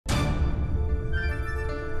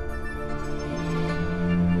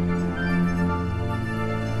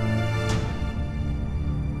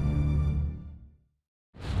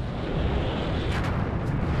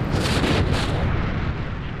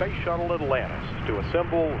Shuttle Atlantis to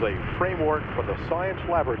assemble the framework for the science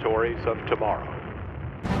laboratories of tomorrow.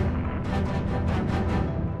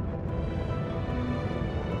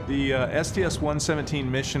 The STS-117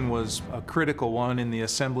 mission was a critical one in the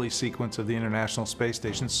assembly sequence of the International Space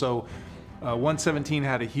Station. So 117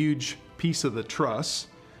 had a huge piece of the truss,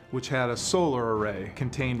 which had a solar array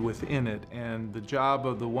contained within it. And the job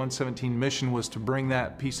of the 117 mission was to bring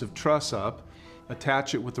that piece of truss up,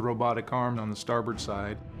 attach it with the robotic arm on the starboard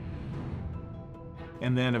side,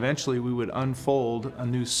 and then eventually we would unfold a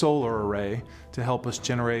new solar array to help us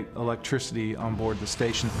generate electricity on board the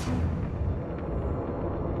station.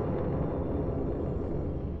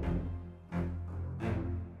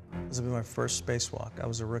 This will be my first spacewalk. I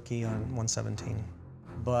was a rookie on 117.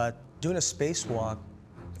 But doing a spacewalk,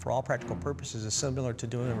 for all practical purposes, is similar to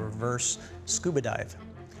doing a reverse scuba dive.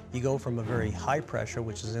 You go from a very high pressure,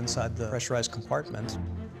 which is inside the pressurized compartment,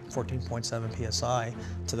 14.7 psi,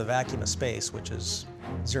 to the vacuum of space, which is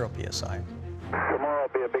 0 psi. Tomorrow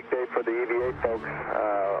will be a big day for the EVA folks.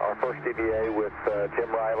 Our first EVA with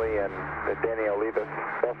Jim Riley and Danny Olivas.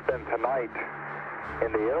 They'll spend tonight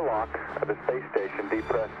in the airlock of the space station,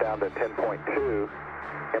 depressed down to 10.2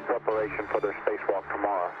 in preparation for their spacewalk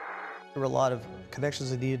tomorrow. There were a lot of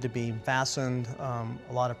connections that needed to be fastened, a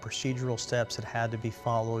lot of procedural steps that had to be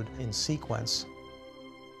followed in sequence.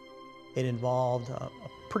 It involved a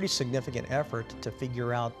pretty significant effort to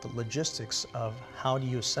figure out the logistics of how do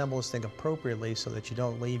you assemble this thing appropriately so that you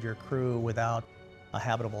don't leave your crew without a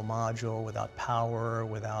habitable module, without power,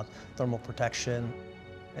 without thermal protection.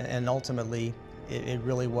 And ultimately, it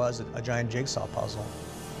really was a giant jigsaw puzzle.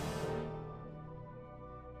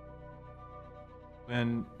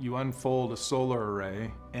 And you unfold a solar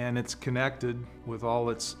array, and it's connected with all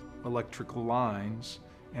its electrical lines,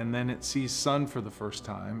 and then it sees sun for the first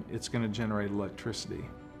time, it's going to generate electricity.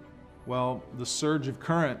 Well, the surge of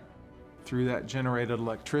current through that generated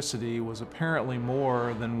electricity was apparently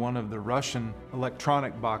more than one of the Russian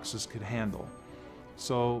electronic boxes could handle.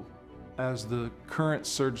 So as the current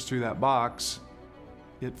surged through that box,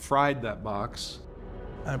 it fried that box.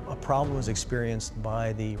 A problem was experienced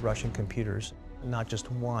by the Russian computers. Not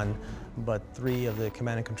just one, but 3 of the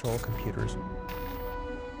command and control computers.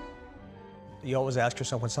 You always ask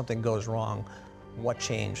yourself when something goes wrong, what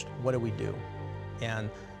changed? What do we do? And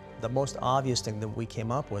the most obvious thing that we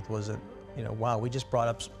came up with was that, wow, we just brought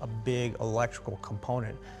up a big electrical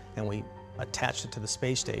component and we attached it to the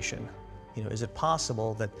space station. Is it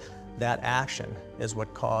possible that that action is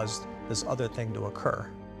what caused this other thing to occur?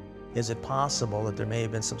 Is it possible that there may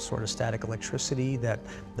have been some sort of static electricity that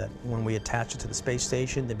when we attach it to the space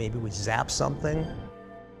station, that maybe we zap something?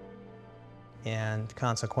 And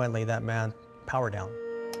consequently, that meant power down.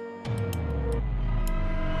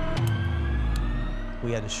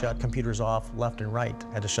 We had to shut computers off left and right,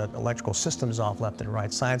 had to shut electrical systems off left and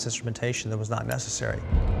right, science instrumentation that was not necessary.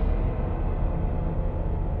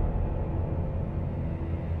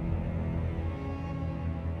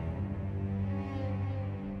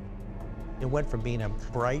 It went from being a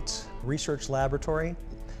bright research laboratory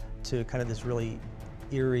to kind of this really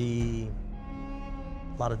eerie,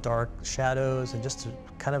 a lot of dark shadows, and just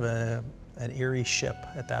kind of an eerie ship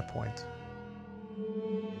at that point.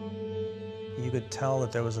 You could tell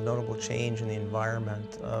that there was a notable change in the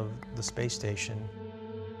environment of the space station.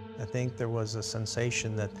 I think there was a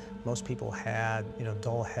sensation that most people had,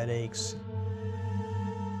 dull headaches.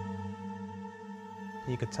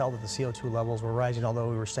 You could tell that the CO2 levels were rising, although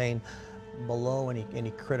we were staying below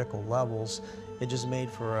any critical levels. It just made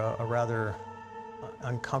for a rather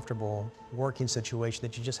uncomfortable working situation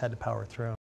that you just had to power through.